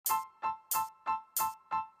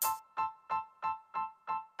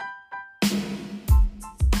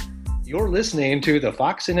You're listening to the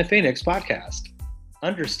Fox and the Phoenix podcast,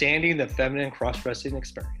 understanding the feminine cross-dressing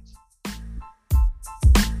experience.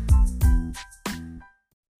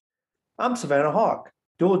 I'm Savannah Hawk,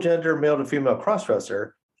 dual gender male to female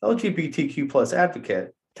crossdresser, LGBTQ plus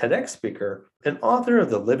advocate, TEDx speaker, and author of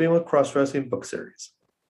the Living with Crossdressing book series.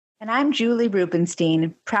 And I'm Julie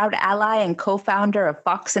Rubenstein, proud ally and co-founder of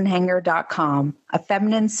foxandhanger.com, a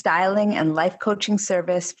feminine styling and life coaching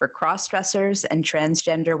service for crossdressers and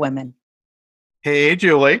transgender women. Hey,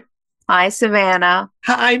 Julie. Hi, Savannah.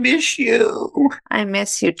 I miss you. I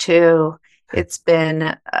miss you too. It's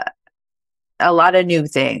been a lot of new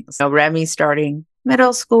things. Remy starting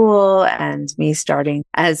middle school and me starting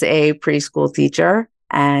as a preschool teacher,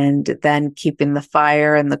 and then keeping the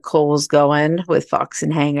fire and the coals going with Fox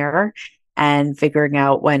and Hanger and figuring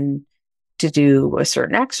out when to do a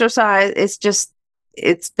certain exercise.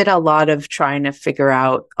 It's been a lot of trying to figure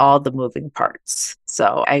out all the moving parts.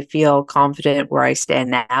 So I feel confident where I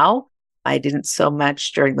stand now. I didn't so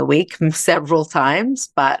much during the week several times,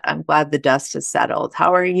 but I'm glad the dust has settled.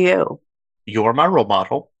 How are you? You're my role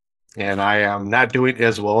model, and I am not doing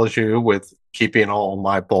as well as you with keeping all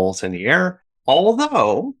my balls in the air.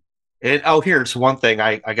 Although, here's one thing.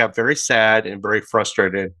 I got very sad and very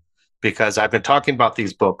frustrated because I've been talking about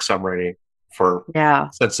these books I'm reading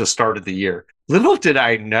since the start of the year. Little did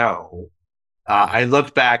I know, I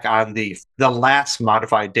looked back on the last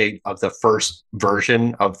modified date of the first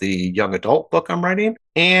version of the young adult book I'm writing,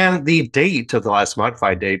 and the date of the last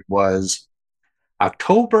modified date was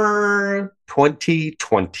October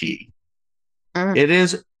 2020. It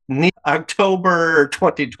is October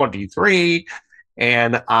 2023,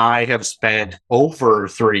 and I have spent over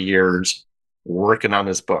 3 years working on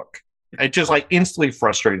this book. It just instantly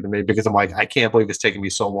frustrated me because I'm like, I can't believe it's taken me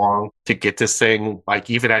so long to get this thing,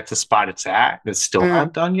 even at the spot it's at. It's still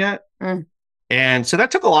not done yet. And so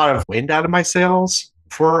that took a lot of wind out of my sails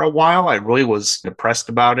for a while. I really was depressed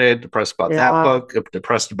about that book,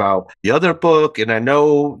 depressed about the other book. And I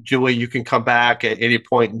know, Julie, you can come back at any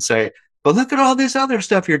point and say, but look at all this other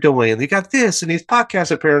stuff you're doing. You got this and these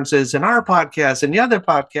podcast appearances and our podcast and the other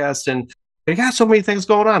podcast. And you got so many things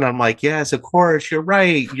going on. I'm like, yes, of course, you're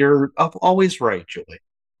right. You're always right, Julie.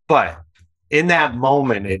 But in that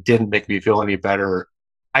moment, it didn't make me feel any better.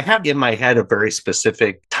 I have in my head a very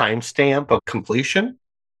specific timestamp of completion.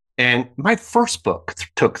 And my first book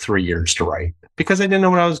took 3 years to write because I didn't know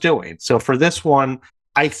what I was doing. So for this one,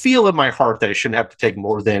 I feel in my heart that it shouldn't have to take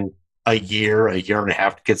more than a year and a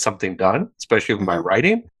half to get something done, especially with my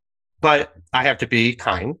writing. But I have to be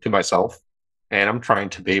kind to myself, and I'm trying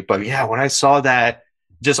to be. But yeah, when I saw that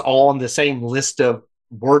just all on the same list of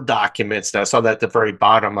Word documents, and I saw that at the very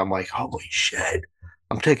bottom, I'm like, holy shit,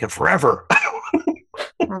 I'm taking forever.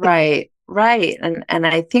 Right. And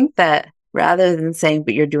I think that rather than saying,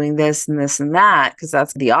 but you're doing this and this and that, because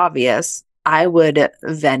that's the obvious, I would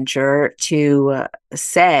venture to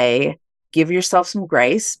say, give yourself some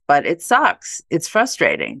grace, but it sucks. It's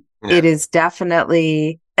frustrating. Yeah. It is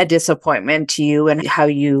definitely a disappointment to you and how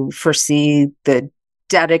you foresee the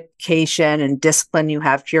dedication and discipline you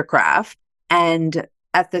have to your craft. And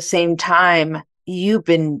at the same time, you've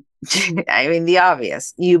been, the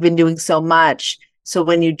obvious, you've been doing so much. So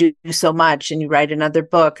when you do so much and you write another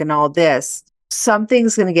book and all this,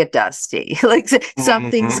 something's going to get dusty. Some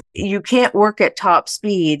things, you can't work at top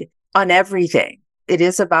speed on everything. It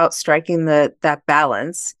is about striking that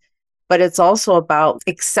balance, but it's also about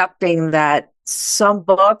accepting that some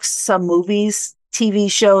books, some movies, TV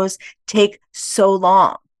shows take so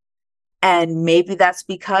long. And maybe that's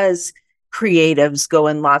because creatives go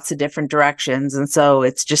in lots of different directions. And so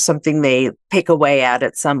it's just something they pick away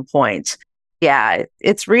at some point. Yeah,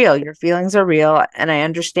 it's real. Your feelings are real. And I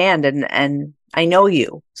understand. And I know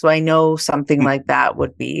you. So I know something like that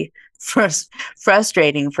would be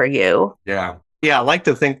frustrating for you. Yeah. Yeah, I like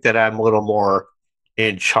to think that I'm a little more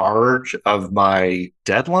in charge of my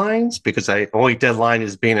deadlines because the only deadline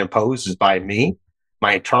is being imposed is by me,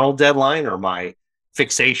 my internal deadline or my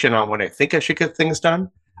fixation on when I think I should get things done.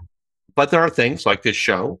 But there are things like this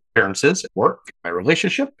show, appearances, work, my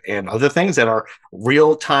relationship, and other things that are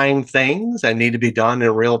real-time things that need to be done in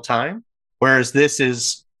real time. Whereas this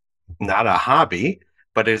is not a hobby,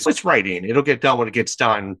 but it's writing. It'll get done when it gets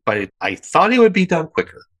done. But I thought it would be done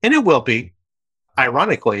quicker, and it will be.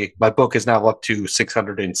 Ironically, my book is now up to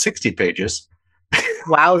 660 pages.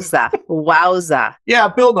 Wowza. Yeah,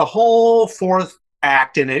 build a whole fourth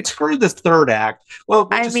act in it. Screw the third act. Well,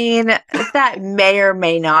 that may or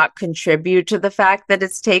may not contribute to the fact that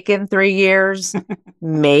it's taken 3 years.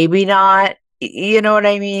 Maybe not. You know what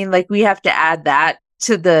I mean? We have to add that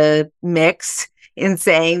to the mix in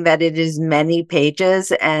saying that it is many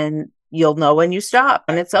pages. And you'll know when you stop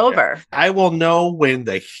and it's over. I will know when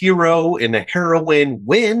the hero and the heroine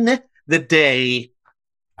win the day.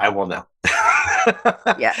 I will know.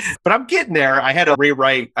 Yes. But I'm getting there. I had to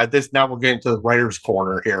rewrite this. Now we'll get into the writer's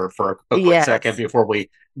corner here for a quick second before we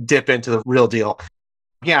dip into the real deal.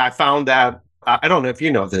 Yeah, I found that, I don't know if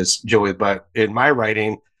you know this, Joey, but in my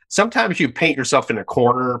writing, sometimes you paint yourself in a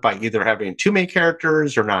corner by either having too many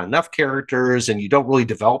characters or not enough characters, and you don't really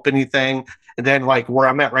develop anything. And then, like, where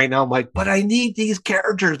I'm at right now, I'm like, but I need these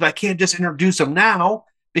characters, but I can't just introduce them now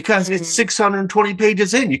because it's 620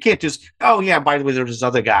 pages in. You can't just, oh, yeah, by the way, there's this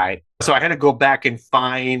other guy. So I had to go back and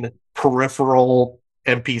find peripheral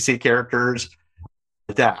NPC characters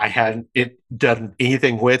that I hadn't done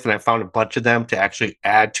anything with, and I found a bunch of them to actually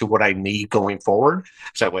add to what I need going forward.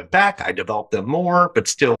 So I went back, I developed them more, but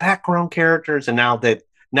still background characters, and now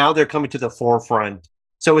they're coming to the forefront.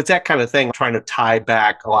 So it's that kind of thing, trying to tie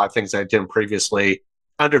back a lot of things I did previously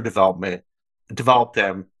under development, develop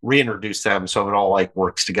them, reintroduce them, so it all like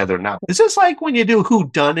works together. Now, is this like when you do Who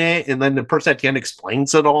Done It, and then the person at the end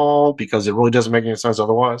explains it all because it really doesn't make any sense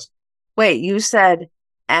otherwise? Wait, you said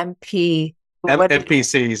MP.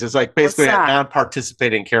 NPCs is like basically a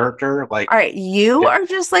non-participating character. Like, all right, you are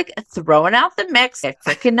just like throwing out the mix. I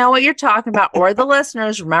freaking know what you're talking about, or the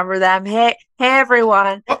listeners remember them. Hey,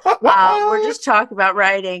 everyone, we're just talking about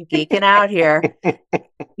writing, geeking out here.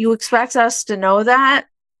 You expect us to know that?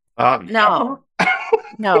 No,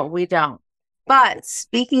 no, we don't. But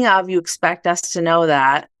speaking of, you expect us to know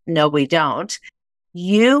that? No, we don't.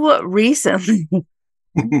 You recently,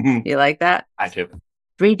 you like that? I do.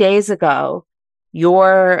 3 days ago,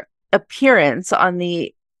 your appearance on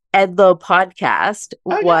the Edlo podcast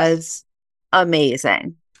was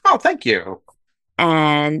amazing. Oh, thank you.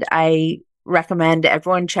 And I recommend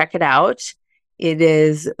everyone check it out. It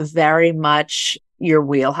is very much your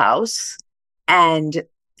wheelhouse. And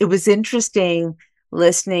it was interesting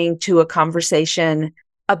listening to a conversation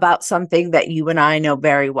about something that you and I know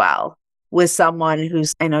very well, with someone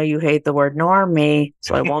who's, I know you hate the word normie,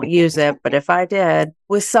 so I won't use it, but if I did,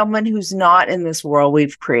 with someone who's not in this world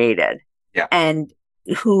we've created. Yeah. And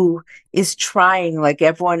who is trying, like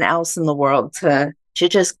everyone else in the world, to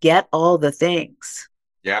just get all the things.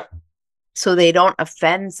 Yeah. So they don't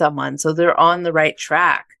offend someone, so they're on the right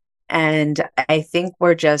track. And I think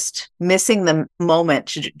we're just missing the moment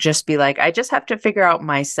to just be like, I just have to figure out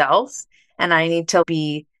myself, and I need to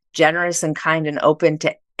be generous and kind and open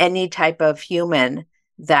to any type of human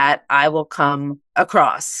that I will come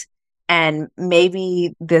across. And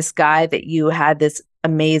maybe this guy that you had this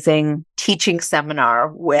amazing teaching seminar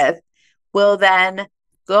with will then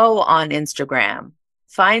go on Instagram,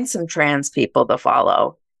 find some trans people to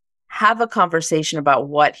follow, have a conversation about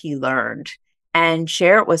what he learned, and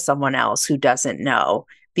share it with someone else who doesn't know,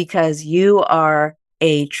 because you are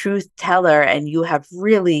a truth teller and you have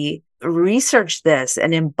really researched this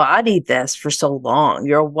and embodied this for so long.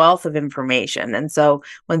 You're a wealth of information. And so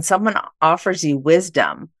when someone offers you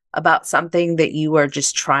wisdom about something that you are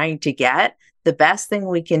just trying to get, the best thing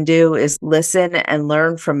we can do is listen and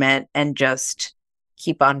learn from it and just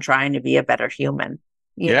keep on trying to be a better human.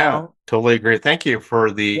 You know? Totally agree. Thank you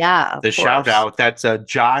for the shout out. That's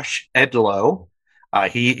Josh Edlo.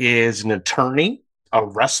 He is an attorney, a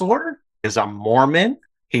wrestler, is a Mormon.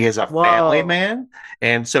 He is a family man.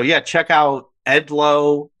 And so, check out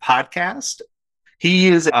Edlo podcast. He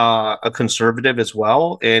is a conservative as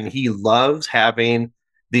well, and he loves having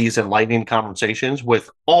these enlightening conversations with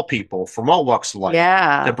all people from all walks of life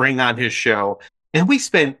to bring on his show. And we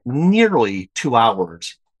spent nearly 2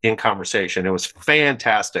 hours in conversation. It was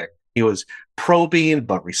fantastic. He was probing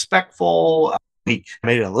but respectful. He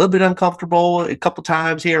made it a little bit uncomfortable a couple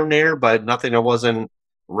times here and there, but nothing I wasn't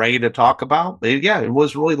ready to talk about. But it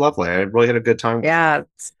was really lovely. I really had a good time. Yeah,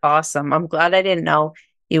 it's awesome. I'm glad I didn't know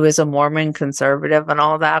he was a Mormon conservative and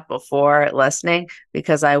all that before listening,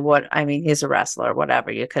 because he's a wrestler, whatever.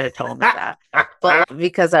 You could have told me that. But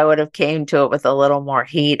because I would have came to it with a little more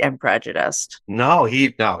heat and prejudice. No,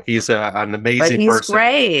 he's an amazing he's person.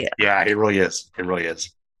 Great. Yeah, he really is. He really is.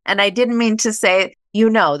 And I didn't mean to say,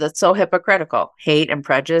 that's so hypocritical. Hate and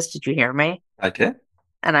prejudice. Did you hear me? I did.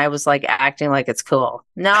 And I was like acting like it's cool.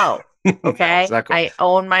 No. Okay. Exactly. I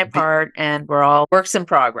own my part, and we're all works in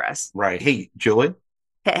progress. Right. Hey, Julie.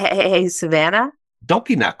 Hey, Savannah. Don't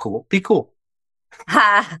be not cool. Be cool.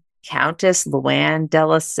 Countess Luann de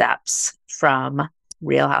Lesseps from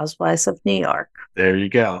Real Housewives of New York. There you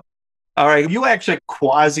go. All right. You actually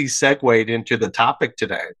quasi segued into the topic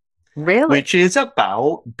today. Really? Which is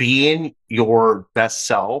about being your best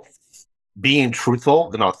self, being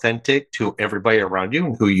truthful and authentic to everybody around you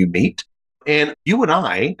and who you meet. And you and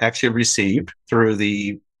I actually received through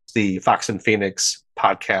the the Fox and Phoenix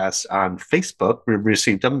podcast on Facebook, we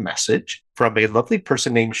received a message from a lovely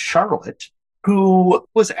person named Charlotte who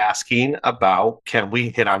was asking about, can we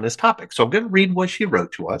hit on this topic? So I'm going to read what she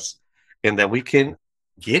wrote to us, and then we can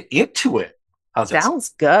get into it. How's that?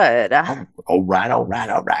 Sounds good. All right.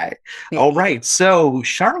 All right. So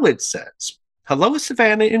Charlotte says, hello,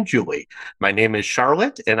 Savannah and Julie. My name is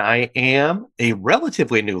Charlotte, and I am a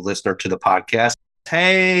relatively new listener to the podcast.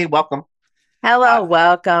 Hey, welcome. Hello,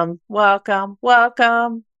 welcome. Welcome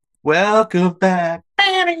back.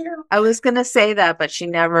 I was going to say that, but she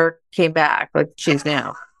never came back. Like, she's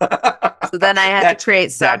new. So then I had to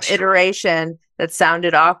create some iteration that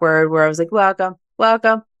sounded awkward where I was like, welcome.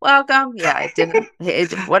 Yeah,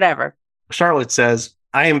 whatever. Charlotte says,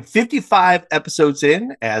 I am 55 episodes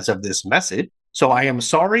in as of this message, so I am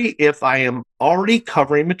sorry if I am already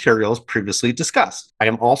covering materials previously discussed. I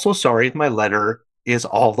am also sorry if my letter is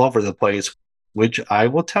all over the place, which I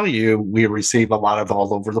will tell you, we receive a lot of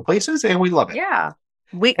all over the places, and we love it. Yeah,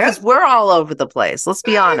 because we're all over the place. Let's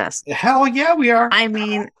be honest. Hell yeah, we are. I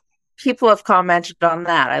mean, people have commented on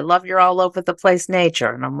that. I love your all over the place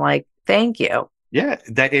nature. And I'm like, thank you. Yeah.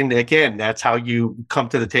 And again, that's how you come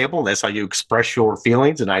to the table. And that's how you express your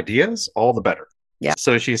feelings and ideas, all the better. Yeah.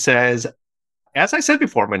 So she says, as I said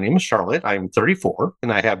before, my name is Charlotte. I'm 34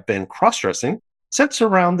 and I have been cross-dressing since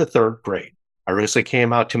around the 3rd grade. I recently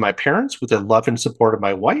came out to my parents with the love and support of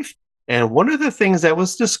my wife. And one of the things that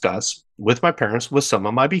was discussed with my parents was some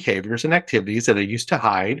of my behaviors and activities that I used to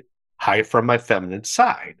hide from my feminine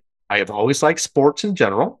side. I have always liked sports in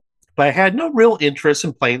general, but I had no real interest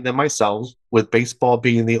in playing them myself, with baseball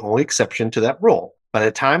being the only exception to that rule. By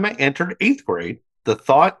the time I entered 8th grade, the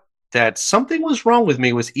thought that something was wrong with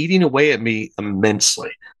me was eating away at me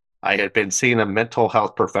immensely. I had been seeing a mental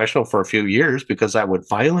health professional for a few years because I would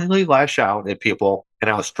violently lash out at people, and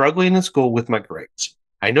I was struggling in school with my grades.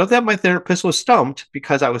 I know that my therapist was stumped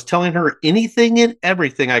because I was telling her anything and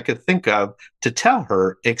everything I could think of to tell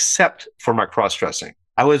her except for my cross-dressing.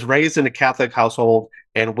 I was raised in a Catholic household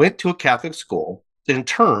and went to a Catholic school, and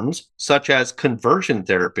terms such as conversion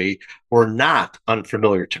therapy were not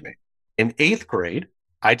unfamiliar to me. In 8th grade,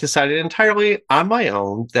 I decided entirely on my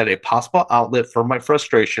own that a possible outlet for my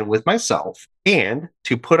frustration with myself and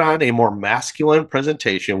to put on a more masculine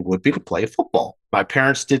presentation would be to play football. My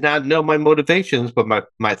parents did not know my motivations, but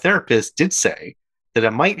my therapist did say that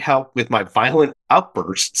it might help with my violent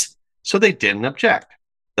outbursts, so they didn't object.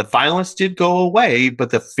 The violence did go away,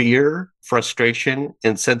 but the fear, frustration,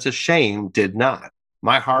 and sense of shame did not.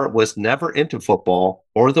 My heart was never into football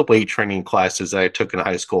or the weight training classes that I took in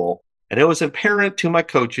high school, and it was apparent to my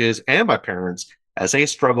coaches and my parents as they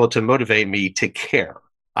struggled to motivate me to care.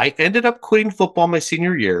 I ended up quitting football my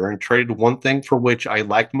senior year and traded one thing for which I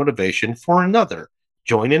lacked motivation for another,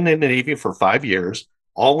 joining the Navy for 5 years,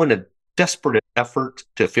 all in a desperate effort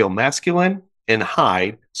to feel masculine and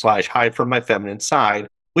hide from my feminine side,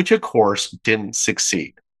 which of course didn't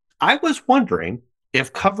succeed. I was wondering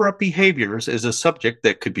if cover-up behaviors is a subject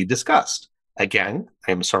that could be discussed. Again,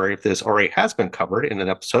 I am sorry if this already has been covered in an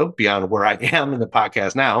episode beyond where I am in the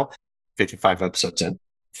podcast now, 55 episodes in.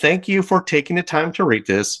 Thank you for taking the time to read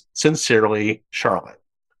this. Sincerely, Charlotte.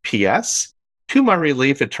 P.S. To my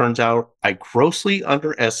relief, it turns out I grossly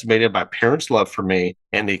underestimated my parents' love for me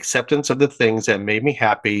and the acceptance of the things that made me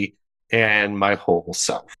happy and my whole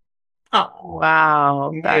self. Oh,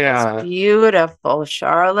 wow. That's beautiful,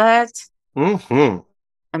 Charlotte. Mm-hmm.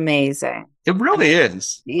 Amazing. It really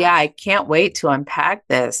is. Yeah, I can't wait to unpack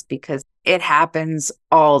this because it happens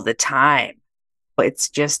all the time.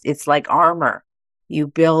 It's like armor. You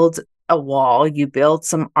build a wall, you build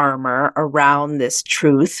some armor around this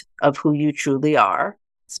truth of who you truly are,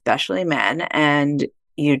 especially men, and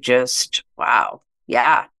you just, wow.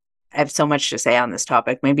 Yeah, I have so much to say on this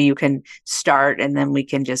topic. Maybe you can start and then we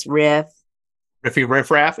can just riff.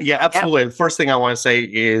 Riff-raff? Yeah, absolutely. Yep. The first thing I want to say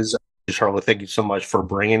is, Charlotte, thank you so much for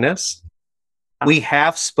bringing this. We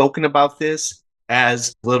have spoken about this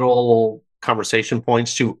as little conversation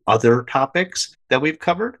points to other topics that we've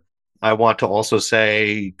covered. I want to also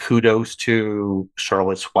say kudos to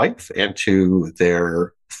Charlotte's wife and to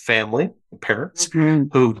their family, parents,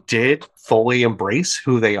 who did fully embrace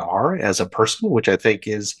who they are as a person, which I think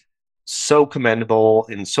is so commendable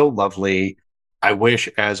and so lovely. I wish,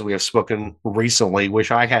 as we have spoken recently,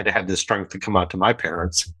 I had to have the strength to come out to my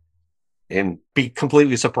parents and be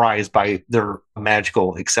completely surprised by their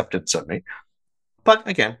magical acceptance of me. But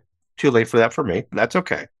again, too late for that for me. That's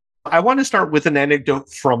okay. I want to start with an anecdote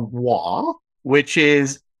from moi, which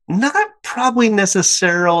is not probably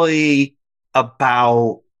necessarily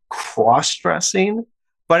about cross-dressing,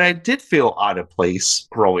 but I did feel out of place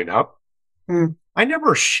growing up. I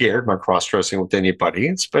never shared my cross dressing with anybody,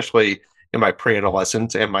 especially in my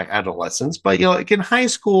pre-adolescence and my adolescence. But like in high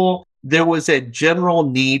school, there was a general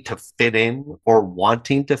need to fit in or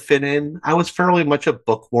wanting to fit in. I was fairly much a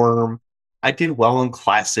bookworm. I did well in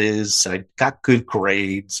classes. I got good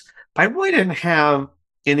grades, but I really didn't have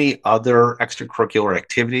any other extracurricular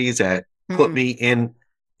activities that put me in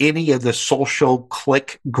any of the social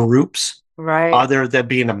clique groups, right, other than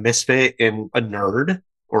being a misfit and a nerd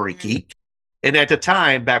or a geek. And at the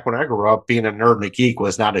time, back when I grew up, being a nerd and a geek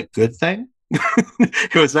was not a good thing.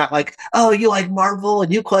 It was not like, oh, you like Marvel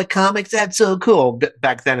and you collect comics. That's so cool.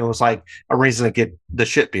 Back then, it was like a reason to get the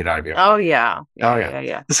shit beat out of you. Oh, yeah. Oh,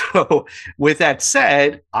 yeah. So, with that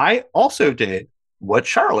said, I also did what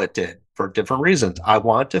Charlotte did for different reasons. I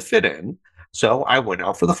wanted to fit in. So, I went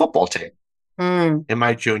out for the football team in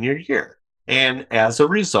my junior year. And as a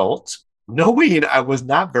result, knowing I was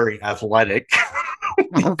not very athletic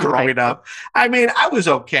growing up, I mean, I was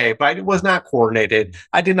okay, but I was not coordinated.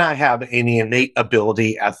 I did not have any innate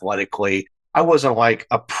ability athletically. I wasn't like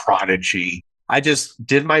a prodigy. I just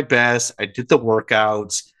did my best. I did the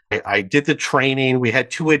workouts. I did the training. We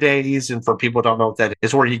had 2-a-days. And for people who don't know what that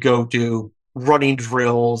is, where you go do running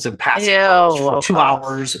drills and passing drills for 2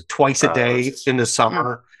 hours twice a day in the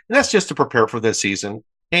summer. And that's just to prepare for this season.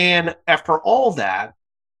 And after all that,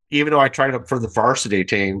 even though I tried up for the varsity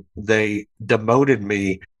team, they demoted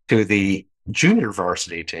me to the junior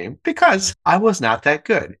varsity team because I was not that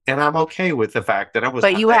good. And I'm okay with the fact that I was.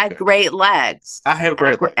 But you had great legs. I have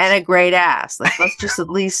great legs. And a great ass. Like,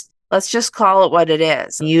 let's just call it what it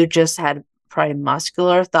is. You just had probably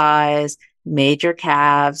muscular thighs, major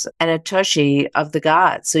calves, and a tushy of the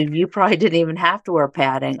gods. So you probably didn't even have to wear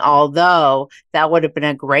padding, although that would have been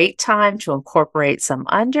a great time to incorporate some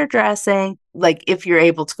underdressing, like if you're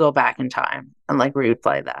able to go back in time and like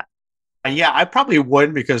replay that. Yeah, I probably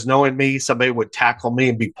would, because knowing me, somebody would tackle me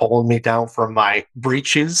and be pulling me down from my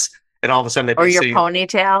breeches. And all of a sudden, or your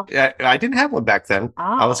ponytail. I didn't have one back then. Oh.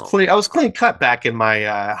 I was clean cut back in my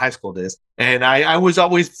high school days, and I was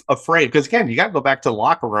always afraid because again, you got to go back to the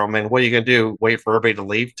locker room, and what are you going to do? Wait for everybody to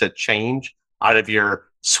leave to change out of your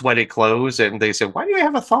sweaty clothes? And they said, "Why do you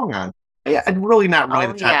have a thong on?" Yeah, and really not really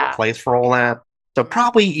the time or place for all that. So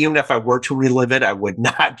probably even if I were to relive it, I would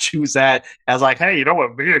not choose that as like, hey, you know what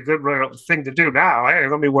would be a good thing to do now? Hey,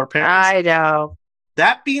 let me wear pants. I know.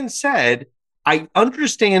 That being said, I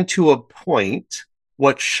understand to a point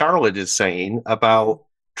what Charlotte is saying about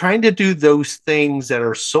trying to do those things that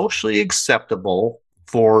are socially acceptable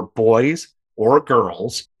for boys or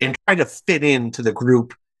girls and try to fit into the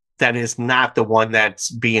group that is not the one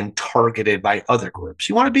that's being targeted by other groups.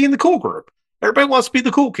 You want to be in the cool group. Everybody wants to be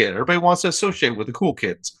the cool kid. Everybody wants to associate with the cool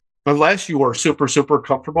kids. Unless you are super, super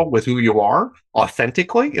comfortable with who you are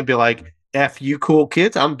authentically and be like, F you cool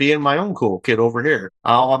kids, I'm being my own cool kid over here,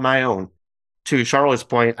 all on my own. To Charlotte's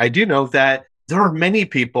point, I do know that there are many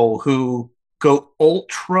people who go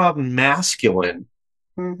ultra masculine,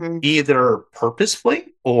 either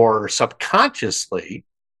purposefully or subconsciously,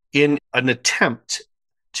 in an attempt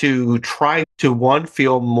to try to, one,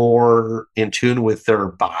 feel more in tune with their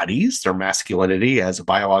bodies, their masculinity as a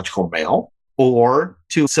biological male, or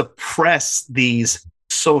to suppress these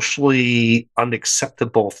socially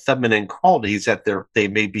unacceptable feminine qualities that they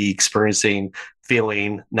may be experiencing,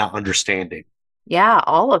 feeling, not understanding. Yeah,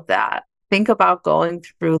 all of that. Think about going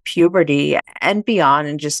through puberty and beyond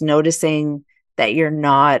and just noticing that you're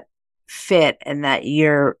not fit and that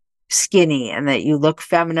you're skinny and that you look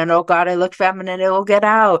feminine. Oh God, I look feminine. It will get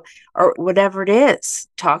out, or whatever it is.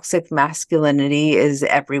 Toxic masculinity is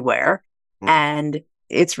everywhere. And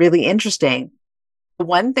it's really interesting.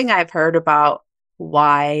 One thing I've heard about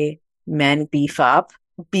why men beef up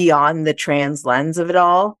beyond the trans lens of it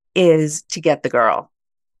all is to get the girl.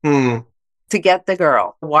 To get the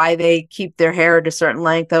girl. Why they keep their hair at a certain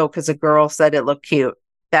length, because a girl said it looked cute.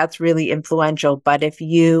 That's really influential. But if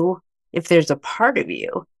there's a part of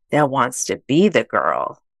you that wants to be the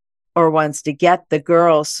girl or wants to get the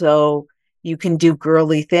girl so you can do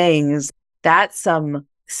girly things, that's some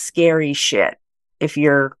scary shit. If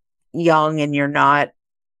you're young and you're not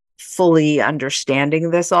fully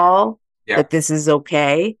understanding this all, that this is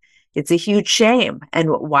okay, it's a huge shame. And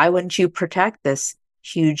why wouldn't you protect this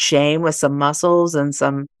huge shame with some muscles and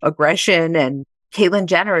some aggression? And Caitlyn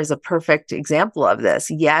Jenner is a perfect example of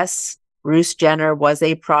this. Yes, Bruce Jenner was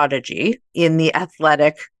a prodigy in the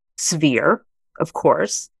athletic sphere, of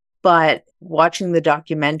course, but watching the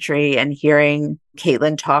documentary and hearing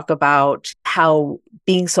Caitlyn talk about how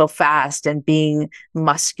being so fast and being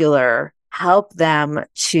muscular helped them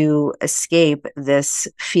to escape this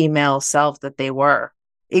female self that they were.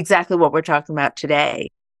 Exactly what we're talking about today.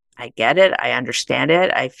 I get it. I understand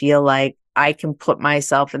it. I feel like I can put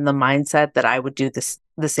myself in the mindset that I would do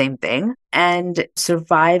the same thing. And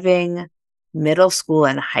surviving middle school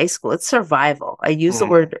and high school, it's survival. I use the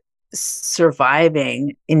word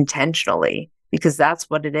surviving intentionally because that's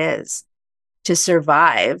what it is. To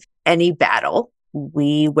survive any battle,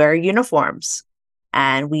 we wear uniforms.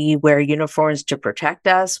 And we wear uniforms to protect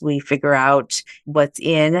us. We figure out what's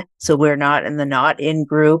in, so we're not in the not in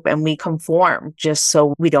group, and we conform just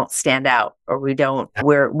so we don't stand out, or we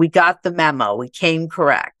got the memo, we came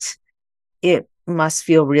correct. It must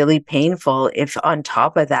feel really painful if on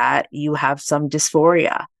top of that, you have some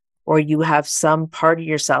dysphoria, or you have some part of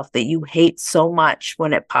yourself that you hate so much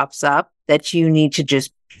when it pops up that you need to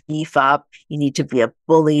just beef up. You need to be a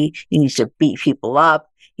bully. You need to beat people up.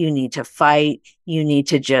 You need to fight. You need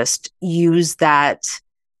to just use that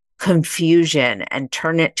confusion and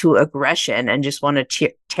turn it to aggression and just want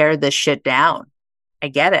to tear this shit down. I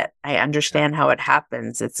get it. I understand how it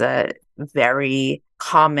happens. It's a very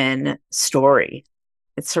common story.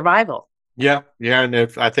 It's survival. Yeah. Yeah. And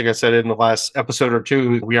I think I said it in the last episode or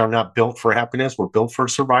two, we are not built for happiness. We're built for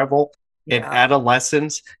survival. In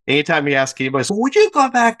adolescence, anytime you ask anybody, so would you go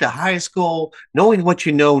back to high school knowing what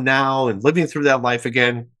you know now and living through that life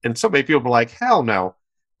again? And so many people are like, hell no.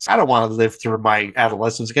 I don't want to live through my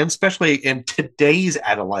adolescence again, especially in today's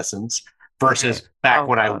adolescence versus back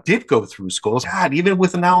when I did go through school. God, even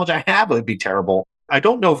with the knowledge I have, it would be terrible. I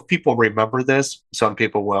don't know if people remember this. Some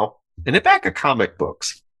people will. In the back of comic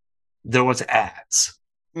books, there was ads.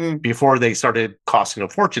 Before they started costing a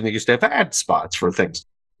fortune, they used to have ad spots for things.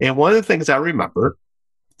 And one of the things I remember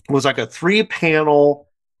was like a 3-panel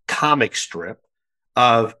comic strip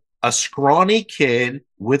of a scrawny kid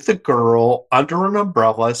with a girl under an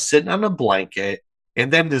umbrella sitting on a blanket.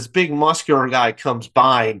 And then this big muscular guy comes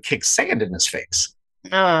by and kicks sand in his face.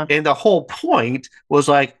 And the whole point was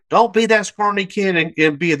like, don't be that scrawny kid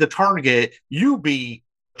and be the target. You be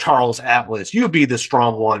Charles Atlas. You be the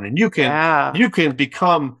strong one. And you can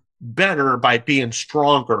become better by being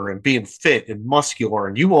stronger and being fit and muscular,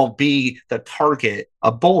 and you won't be the target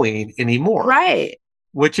of bullying anymore. Right.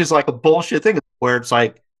 Which is like a bullshit thing where it's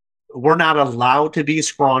like, we're not allowed to be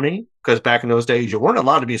scrawny, because back in those days, you weren't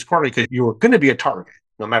allowed to be scrawny because you were going to be a target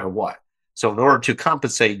no matter what. So in order to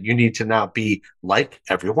compensate, you need to now be like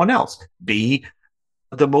everyone else. Be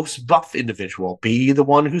the most buff individual, be the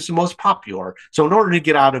one who's the most popular. So in order to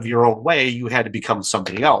get out of your own way, you had to become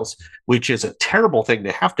somebody else, which is a terrible thing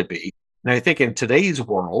to have to be. And I think in today's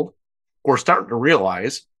world, we're starting to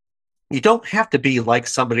realize you don't have to be like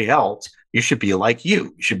somebody else. You should be like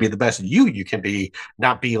you. You should be the best you can be,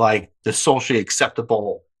 not be like the socially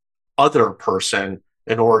acceptable other person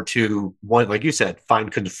in order to, one, like you said,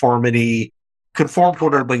 find conformity, conform to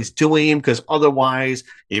what everybody's doing, because otherwise,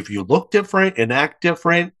 if you look different and act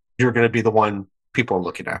different, you're going to be the one people are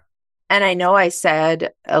looking at. And I know I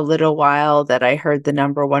said a little while that I heard the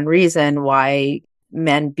number one reason why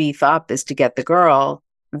men beef up is to get the girl.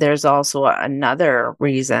 There's also another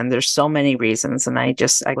reason. There's so many reasons. And I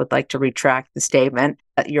would like to retract the statement,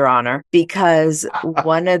 Your Honor, because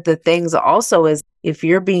one of the things also is if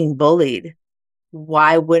you're being bullied,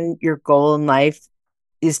 why wouldn't your goal in life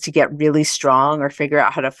is to get really strong or figure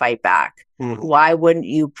out how to fight back? Why wouldn't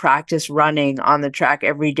you practice running on the track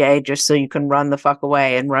every day just so you can run the fuck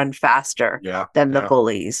away and run faster than the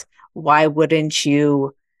bullies? Why wouldn't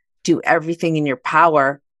you do everything in your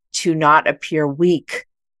power to not appear weak?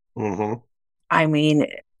 I mean,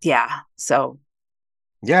 so.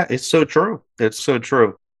 Yeah, it's so true. It's so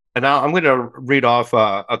true. And now I'm going to read off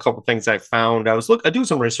a couple things I found. I do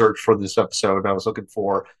some research for this episode, and I was looking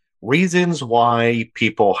for reasons why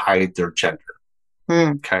people hide their gender.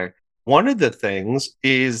 Okay. One of the things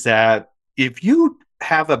is that if you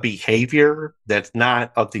have a behavior that's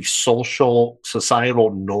not of the societal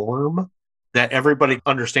norm, that everybody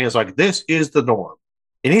understands, like, this is the norm.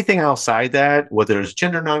 Anything outside that, whether it's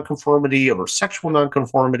gender nonconformity or sexual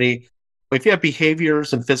nonconformity, if you have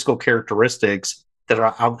behaviors and physical characteristics that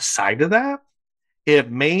are outside of that,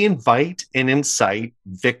 it may invite and incite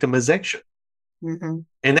victimization.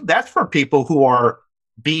 And that's for people who are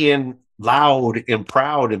being loud and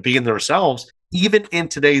proud and being themselves. Even in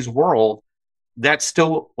today's world, that's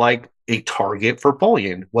still like a target for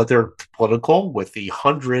bullying, whether political, with the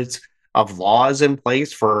hundreds of laws in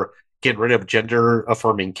place for getting rid of gender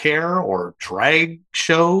affirming care, or drag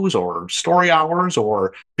shows, or story hours,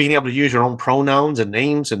 or being able to use your own pronouns and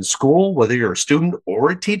names in school, whether you're a student or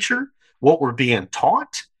a teacher, what we're being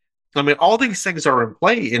taught. I mean, all these things are in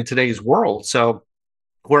play in today's world. So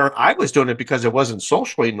where I was doing it because it wasn't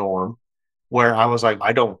socially norm, where I was like,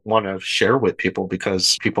 I don't want to share with people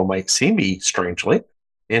because people might see me strangely.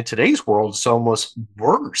 In today's world, it's almost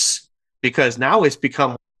worse because now it's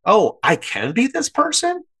become, oh, I can be this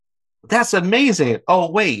person? That's amazing. Oh,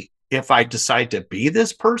 wait, if I decide to be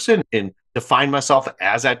this person and define myself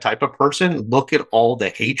as that type of person, look at all the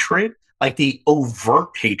hatred, like the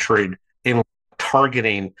overt hatred and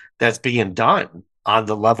targeting that's being done on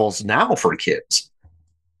the levels now for kids.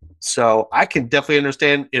 So I can definitely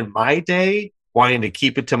understand in my day wanting to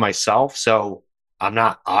keep it to myself so I'm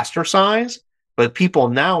not ostracized. But people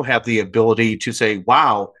now have the ability to say,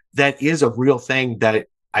 wow, that is a real thing that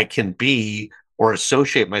I can be or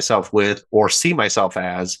associate myself with or see myself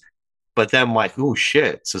as. But then, like, oh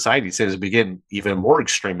shit, society seems to be getting even more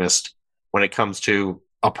extremist when it comes to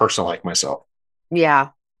a person like myself. Yeah.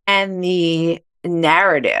 And the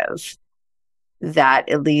narrative that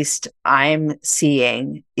at least I'm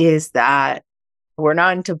seeing is that we're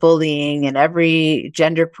not into bullying, and every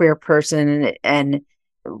genderqueer person and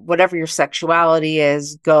whatever your sexuality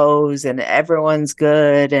is goes, and everyone's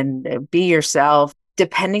good, and be yourself.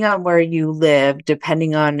 Depending on where you live,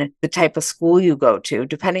 depending on the type of school you go to,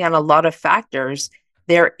 depending on a lot of factors,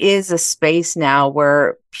 there is a space now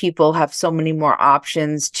where people have so many more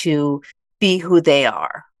options to be who they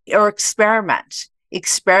are or experiment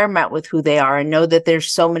with who they are and know that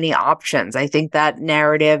there's so many options. I think that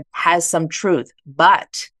narrative has some truth,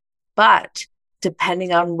 but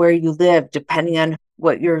depending on where you live, depending on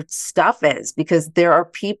what your stuff is, because there are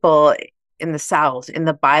people in the South, in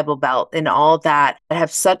the Bible Belt, and all that have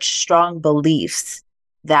such strong beliefs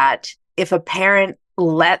that if a parent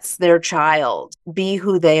lets their child be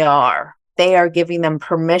who they are giving them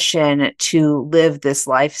permission to live this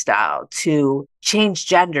lifestyle, to change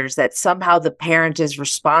genders, that somehow the parent is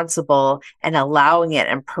responsible and allowing it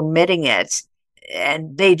and permitting it.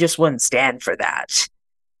 And they just wouldn't stand for that.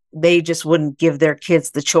 They just wouldn't give their kids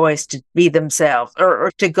the choice to be themselves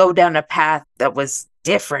or to go down a path that was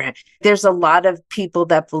different. There's a lot of people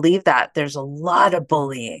that believe that. There's a lot of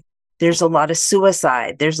bullying. There's a lot of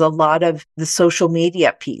suicide. There's a lot of the social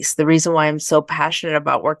media piece. The reason why I'm so passionate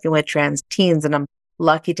about working with trans teens, and I'm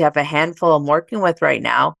lucky to have a handful I'm working with right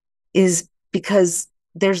now, is because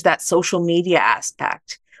there's that social media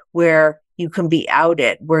aspect where you can be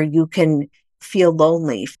outed, where you can feel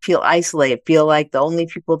lonely, feel isolated, feel like the only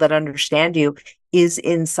people that understand you is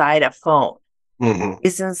inside a phone,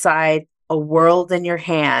 is inside a world in your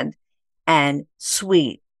hand, and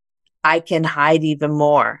sweet, I can hide even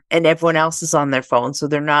more, and everyone else is on their phone. So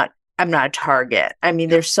I'm not a target. I mean,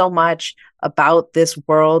 there's so much about this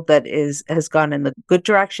world that has gone in the good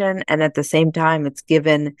direction. And at the same time, it's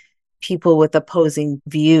given people with opposing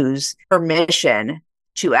views permission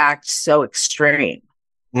to act so extreme.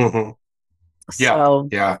 Mm-hmm.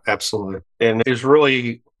 Yeah, absolutely. And it's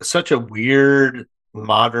really such a weird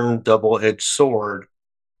modern double-edged sword.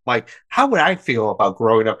 Like, how would I feel about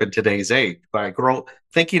growing up in today's age? But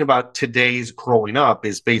thinking about today's growing up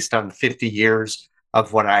is based on 50 years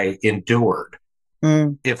of what I endured.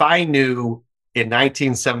 If I knew in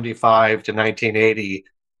 1975 to 1980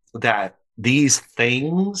 that these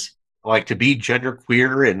things, like to be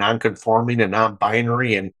genderqueer and non-conforming and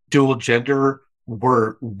non-binary and dual gender,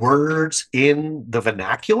 were words in the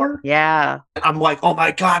vernacular. Yeah. I'm like, oh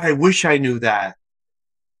my God, I wish I knew that.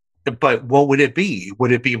 But what would it be?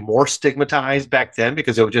 Would it be more stigmatized back then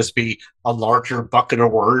because it would just be a larger bucket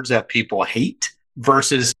of words that people hate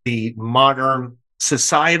versus the modern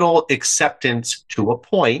societal acceptance to a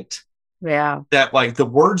point? Yeah. That like the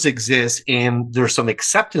words exist and there's some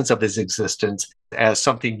acceptance of his existence as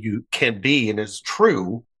something you can be and is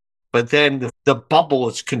true. But then the bubble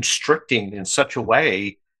is constricting in such a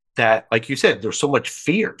way that, like you said, there's so much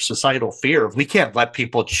fear, societal fear. We can't let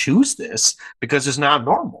people choose this because it's not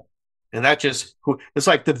normal. And that just, it's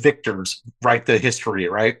like the victors write the history,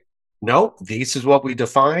 right? No, this is what we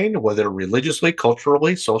define, whether religiously,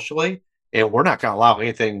 culturally, socially, and we're not going to allow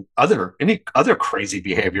any other crazy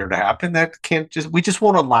behavior to happen. We just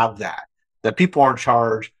won't allow that people are in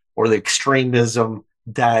charge, or the extremism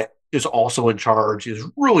that is also in charge is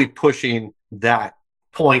really pushing that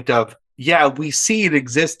point of, yeah, we see it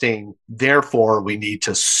existing, therefore we need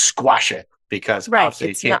to squash it because obviously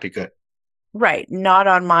it can't be good. Right. Not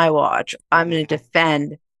on my watch. I'm going to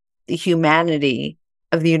defend the humanity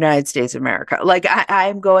of the United States of America. Like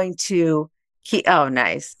I'm going to keep, oh,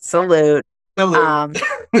 nice. Salute. America.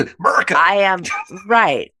 I am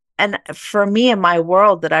right. And for me in my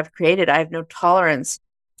world that I've created, I have no tolerance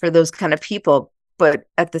for those kind of people. But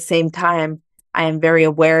at the same time, I am very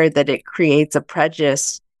aware that it creates a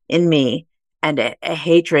prejudice in me and a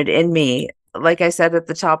hatred in me. Like I said at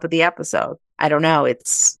the top of the episode, I don't know.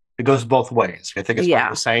 it goes both ways. I think it's one of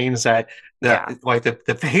the sayings that like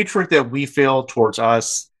the hatred that we feel towards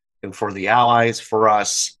us and for the allies, for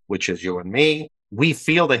us, which is you and me, we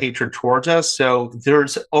feel the hatred towards us. So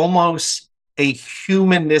there's almost a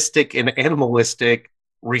humanistic and animalistic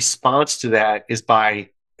response to that is by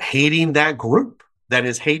hating that group that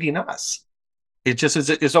is hating us. It just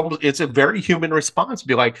is, it's a very human response to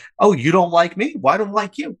be like, oh, you don't like me? Well, I don't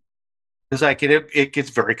like you. It's like it gets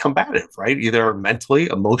very combative, right? Either mentally,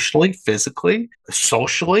 emotionally, physically,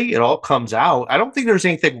 socially, it all comes out. I don't think there's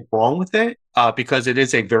anything wrong with it because it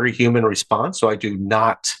is a very human response. So I do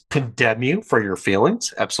not condemn you for your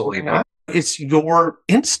feelings. Absolutely not. It's your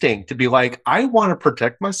instinct to be like, I want to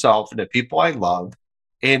protect myself and the people I love,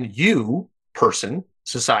 and you, person,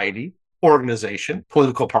 society, organization,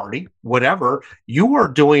 political party, whatever, you are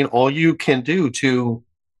doing all you can do to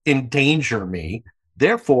endanger me.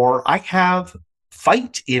 Therefore, I have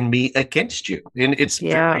fight in me against you. And it's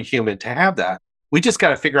very human to have that. We just got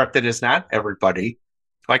to figure out that it's not everybody.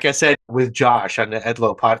 Like I said with Josh on the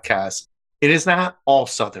Edlo podcast, it is not all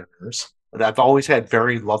Southerners. I've always had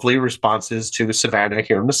very lovely responses to Savannah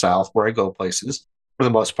here in the South, where I go places for the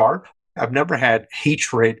most part. I've never had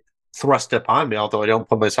hatred thrust upon me, although I don't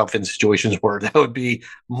put myself in situations where that would be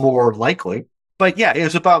more likely. But yeah, it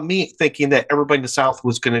was about me thinking that everybody in the South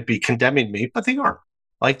was going to be condemning me, but they aren't.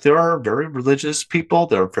 Like, there are very religious people,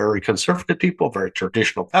 there are very conservative people, very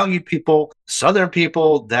traditional valued people, Southern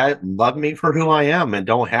people that love me for who I am and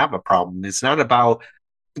don't have a problem. It's not about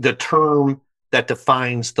the term that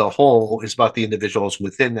defines the whole, it's about the individuals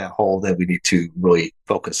within that whole that we need to really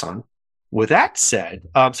focus on. With that said,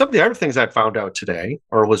 some of the other things I found out today,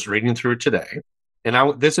 or was reading through today,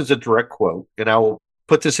 and this is a direct quote, and I will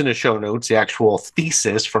put this in the show notes, the actual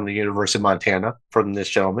thesis from the University of Montana from this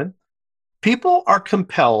gentleman. People are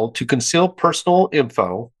compelled to conceal personal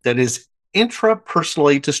info that is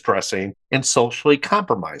intrapersonally distressing and socially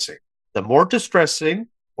compromising. The more distressing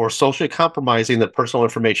or socially compromising the personal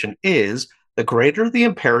information is, the greater the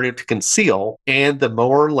imperative to conceal and the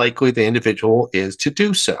more likely the individual is to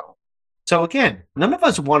do so. So again, none of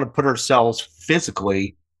us want to put ourselves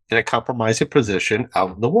physically in a compromising position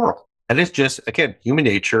out in the world. And it's just, again, human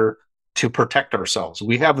nature to protect ourselves.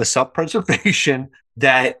 We have a self-preservation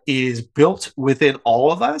that is built within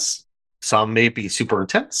all of us. Some may be super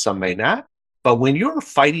intense, some may not. But when you're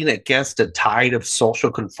fighting against a tide of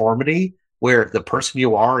social conformity where the person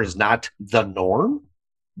you are is not the norm,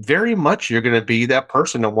 very much you're going to be that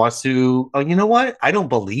person that wants to, oh, you know what? I don't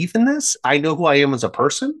believe in this. I know who I am as a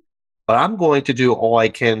person, but I'm going to do all I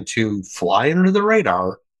can to fly under the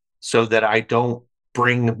radar so that I don't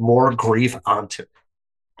bring more grief onto.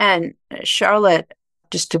 And Charlotte,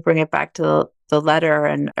 just to bring it back to the letter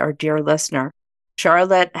and our dear listener,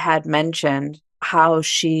 Charlotte had mentioned how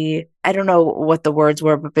she, I don't know what the words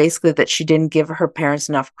were, but basically that she didn't give her parents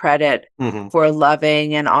enough credit for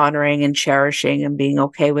loving and honoring and cherishing and being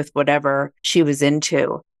okay with whatever she was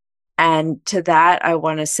into. And to that, I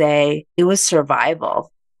want to say it was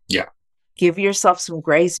survival. Yeah. Give yourself some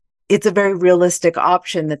grace. It's a very realistic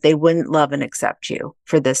option that they wouldn't love and accept you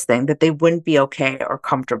for this thing, that they wouldn't be okay or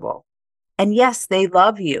comfortable. And yes, they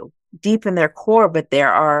love you deep in their core, but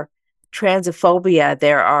there are transphobia,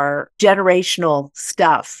 there are generational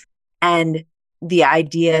stuff. And the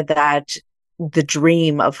idea that the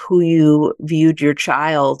dream of who you viewed your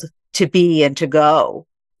child to be and to go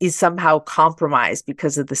is somehow compromised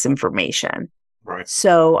because of this information. Right.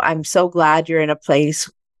 So I'm so glad you're in a place,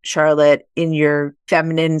 Charlotte, in your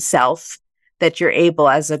feminine self, that you're able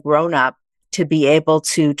as a grown-up to be able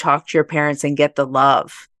to talk to your parents and get the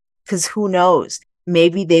love. Because who knows,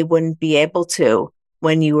 maybe they wouldn't be able to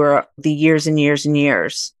when you were the years and years and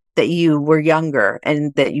years that you were younger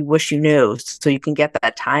and that you wish you knew, so you can get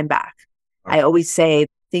that time back. Okay. I always say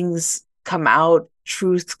things come out,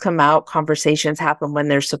 truths come out, conversations happen when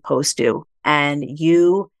they're supposed to. And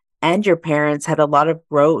you and your parents had a lot of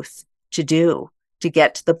growth to do to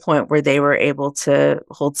get to the point where they were able to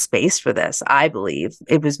hold space for this. I believe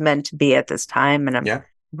it was meant to be at this time. And I'm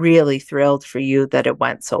really thrilled for you that it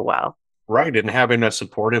went so well. Right. And having a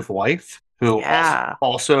supportive wife who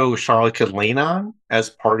also Charlotte could lean on as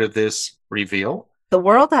part of this reveal. The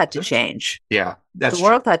world had to change. Yeah. The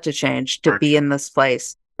world had to change to be in this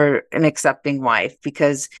place for an accepting wife,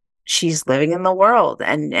 because she's living in the world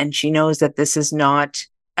and she knows that this is not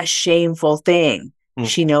a shameful thing.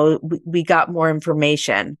 She knows we got more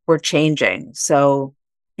information. We're changing. So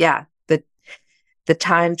yeah, the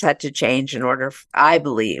times had to change in order, I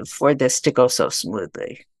believe, for this to go so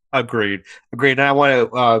smoothly. Agreed. And I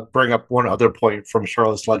want to bring up one other point from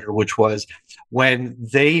Charlotte's letter, which was when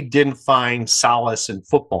they didn't find solace in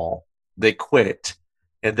football, they quit.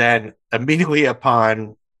 And then immediately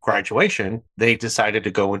upon graduation, they decided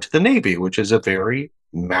to go into the Navy, which is a very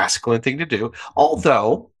masculine thing to do.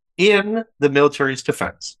 Although, in the military's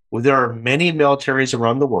defense, there are many militaries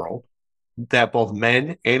around the world that both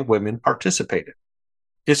men and women participated.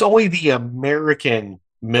 It's only the American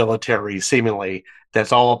military, seemingly,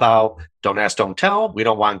 that's all about don't ask, don't tell. We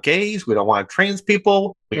don't want gays. We don't want trans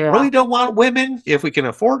people. We really don't want women if we can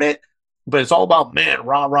afford it. But it's all about men,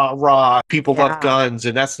 rah, rah, rah. People love guns,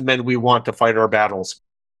 and that's the men we want to fight our battles.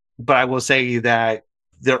 But I will say that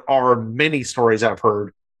there are many stories I've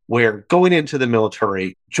heard where going into the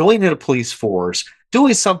military, joining a police force,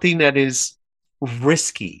 doing something that is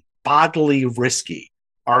risky, bodily risky,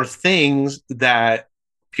 are things that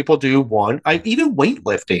people do. Even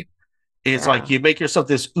weightlifting is like you make yourself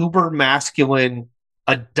this uber masculine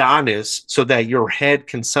Adonis so that your head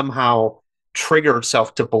can somehow trigger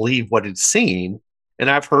itself to believe what it's seeing. And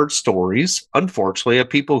I've heard stories, unfortunately, of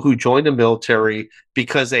people who join the military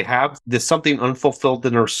because they have this something unfulfilled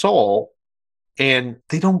in their soul and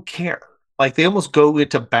they don't care. Like they almost go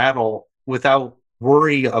into battle without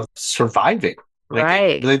worry of surviving.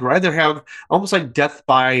 Like, they'd rather have almost like death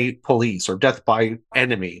by police or death by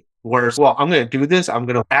enemy. Whereas, well, I'm going to do this. I'm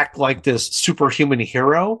going to act like this superhuman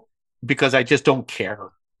hero because I just don't care.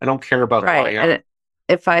 I don't care about who I am. And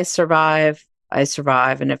if I survive, I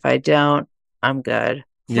survive. And if I don't, I'm good.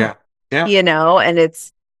 Yeah. Yeah. You know, and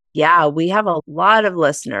it's, we have a lot of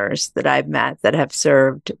listeners that I've met that have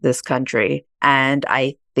served this country. And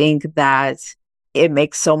I think that it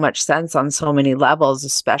makes so much sense on so many levels,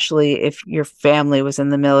 especially if your family was in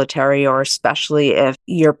the military, or especially if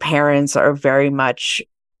your parents are very much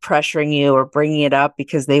pressuring you or bringing it up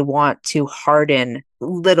because they want to harden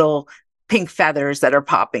little pink feathers that are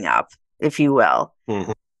popping up, if you will.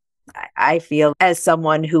 Mm-hmm. I feel as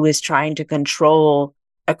someone who is trying to control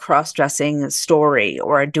a cross-dressing story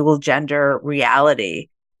or a dual gender reality,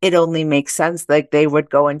 it only makes sense like they would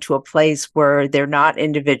go into a place where they're not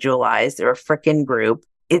individualized, they're a freaking group.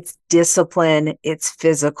 It's discipline, it's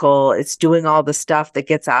physical, it's doing all the stuff that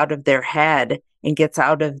gets out of their head and gets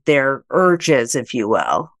out of their urges, if you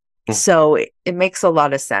will. Mm. So it makes a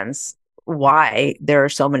lot of sense why there are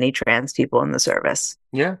so many trans people in the service.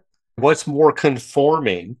 Yeah. What's more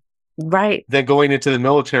conforming than going into the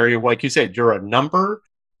military? Like you said, you're a number,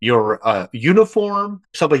 you're a uniform.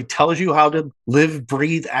 Somebody tells you how to live,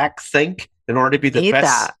 breathe, act, think in order to be the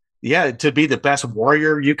best. Yeah, to be the best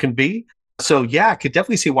warrior you can be. So yeah, I could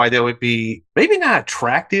definitely see why that would be maybe not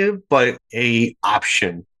attractive, but a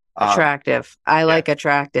option. Attractive. I like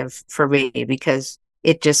attractive for me because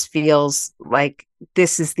it just feels like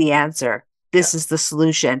this is the answer. This is the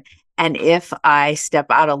solution. And if I step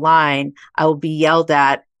out of line, I will be yelled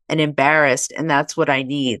at and embarrassed. And that's what I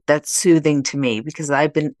need. That's soothing to me because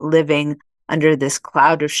I've been living under this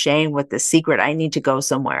cloud of shame with the secret. I need to go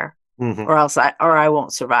somewhere or else I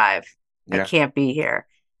won't survive. I can't be here.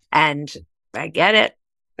 And I get it.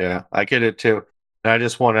 Yeah, I get it too. And I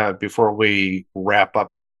just want to, before we wrap up,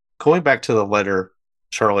 going back to the letter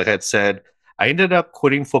Charlotte had said, I ended up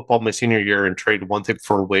quitting football my senior year and traded one thing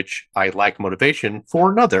for which I lacked motivation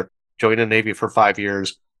for another. Joined the Navy for 5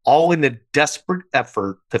 years, all in a desperate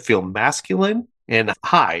effort to feel masculine and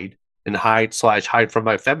hide from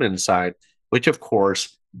my feminine side, which of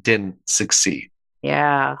course didn't succeed.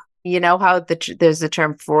 Yeah. You know how there's the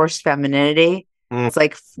term forced femininity? It's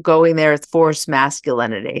like going there, it's forced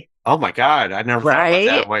masculinity. Oh my God. I never thought about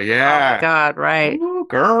that way. Yeah. Oh my God. Right. Ooh,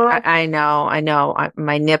 girl. I know.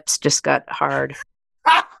 My nips just got hard.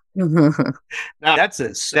 No,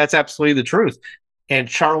 that's absolutely the truth. And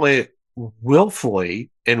Charlotte willfully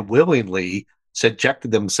and willingly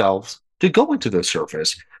subjected themselves to go into the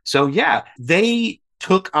service. So yeah, they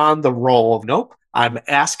took on the role of, nope, I'm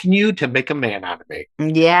asking you to make a man out of me.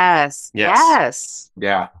 Yes.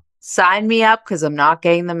 Yeah. Sign me up because I'm not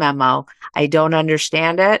getting the memo. I don't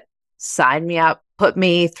understand it. Sign me up. Put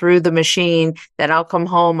me through the machine. Then I'll come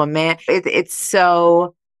home a man. It's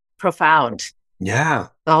so profound. Yeah.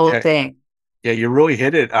 The whole thing. Yeah, you really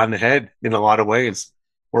hit it on the head in a lot of ways,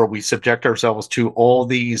 where we subject ourselves to all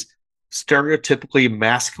these stereotypically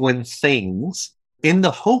masculine things in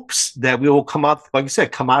the hopes that we will come up, like you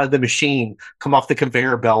said, come out of the machine, come off the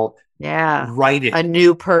conveyor belt. Yeah. Right. A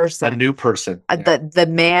new person. The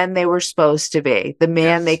man they were supposed to be. The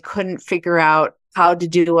man they couldn't figure out how to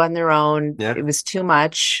do on their own. Yeah. It was too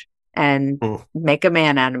much. And make a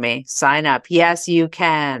man out of me. Sign up. Yes, you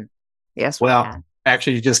can. Yes, we can.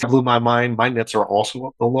 Actually, you just blew my mind. My nips are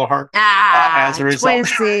also a little hard. As a result.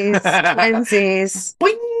 Twinsies.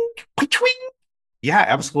 Boing, boing. Yeah,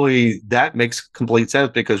 absolutely. That makes complete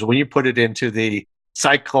sense because when you put it into the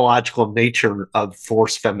psychological nature of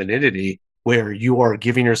forced femininity, where you are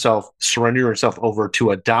surrendering yourself over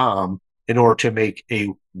to a dom in order to make a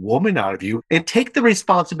woman out of you and take the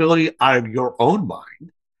responsibility out of your own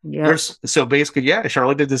mind. Yeah. So basically, yeah,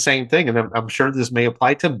 Charlotte did the same thing. And I'm sure this may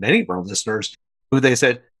apply to many of our listeners who they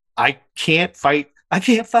said, I can't fight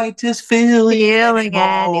this feeling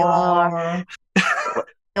anymore.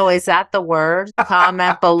 Oh, is that the word?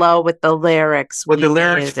 Comment below with the lyrics. With the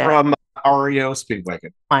lyrics from REO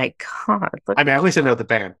Speedwagon. My God. I mean, at least I know the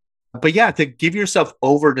band. But yeah, to give yourself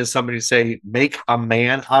over to somebody to say, make a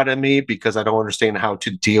man out of me because I don't understand how to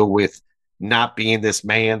deal with not being this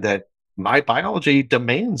man that my biology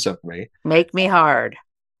demands of me. Make me hard.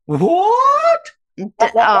 What?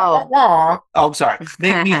 Oh, I'm sorry.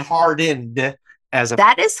 Make me hardened as a.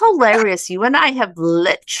 That is hilarious. You and I have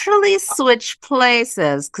literally switched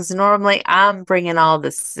places because normally I'm bringing all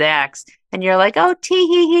the sex and you're like, oh,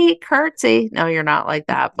 tee-hee-hee, curtsy. No, you're not like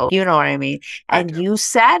that, but you know what I mean. And you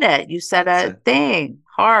said it. You said a thing,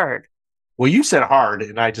 hard. Well, you said hard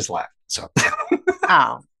and I just laughed. So.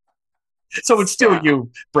 Oh. So it's still you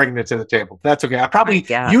bringing it to the table. That's okay.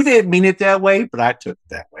 You didn't mean it that way, but I took it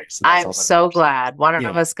that way. So I'm so glad. One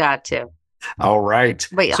of us got to. All right.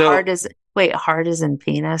 Wait, hard as in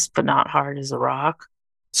penis, but not hard as a rock.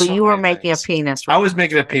 So you were making a penis reference. I was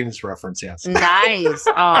making a penis reference, yes. Nice.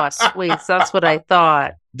 Oh, sweet. That's what I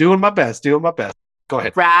thought. Doing my best. Go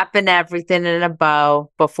ahead. Wrapping everything in a bow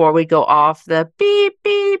before we go off the beep,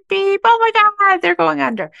 beep, beep. Oh my God, they're going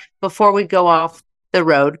under. Before we go off the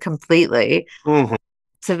road completely. Mm-hmm.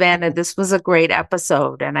 Savannah, this was a great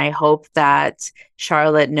episode. And I hope that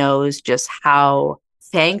Charlotte knows just how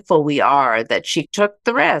thankful we are that she took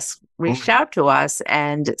the risk, reached out to us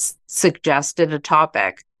and suggested a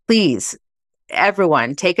topic. Please,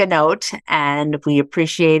 everyone, take a note, and we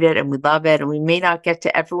appreciate it and we love it. And we may not get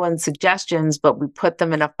to everyone's suggestions, but we put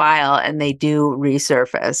them in a file and they do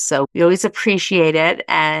resurface. So we always appreciate it.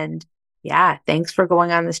 And yeah, thanks for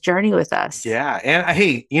going on this journey with us. Yeah. And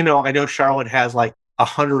hey, I know Charlotte has like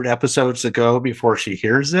 100 episodes to go before she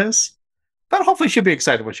hears this, but hopefully she'll be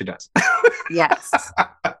excited when she does. Yes.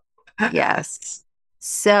 Yes.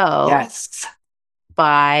 So, yes.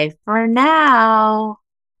 Bye for now.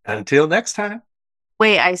 Until next time.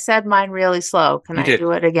 Wait, I said mine really slow. Can I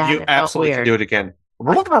do it again? You absolutely can do it again.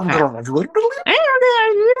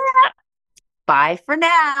 Bye for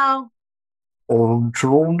now.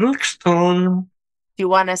 Until next time. Do you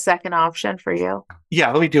want a second option for you?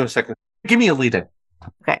 Yeah, let me do a second. Give me a lead in.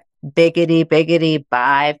 Okay. Biggity, biggity,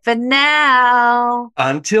 bye for now.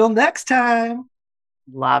 Until next time.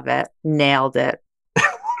 Love it. Nailed it.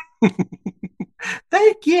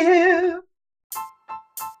 Thank you.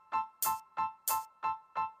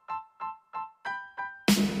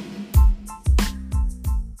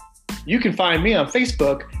 You can find me on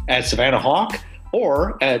Facebook at Savannah Hawk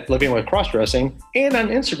or at Living with Crossdressing and on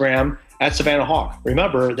Instagram at Savannah Hawk.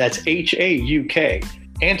 Remember, that's HAUK.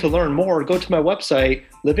 And to learn more, go to my website,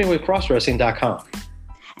 livingwithcrossdressing.com.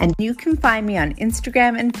 And you can find me on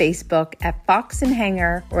Instagram and Facebook at Fox and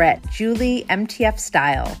Hanger or at Julie MTF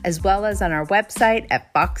Style, as well as on our website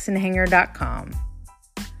at foxandhanger.com.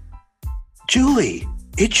 Julie,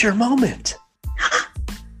 it's your moment.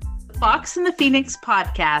 The Fox and the Phoenix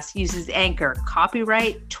podcast uses Anchor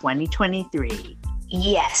copyright 2023.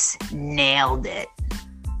 Yes, nailed it.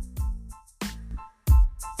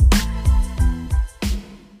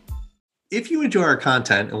 If you enjoy our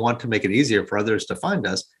content and want to make it easier for others to find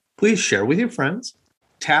us, please share with your friends,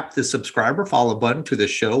 tap the subscribe or follow button to the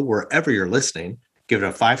show wherever you're listening, give it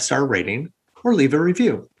a 5-star rating, or leave a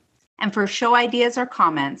review. And for show ideas or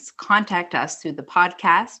comments, contact us through the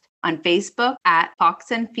podcast on Facebook at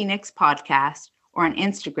Fox and Phoenix Podcast or on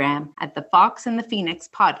Instagram at the Fox and the Phoenix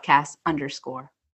Podcast _.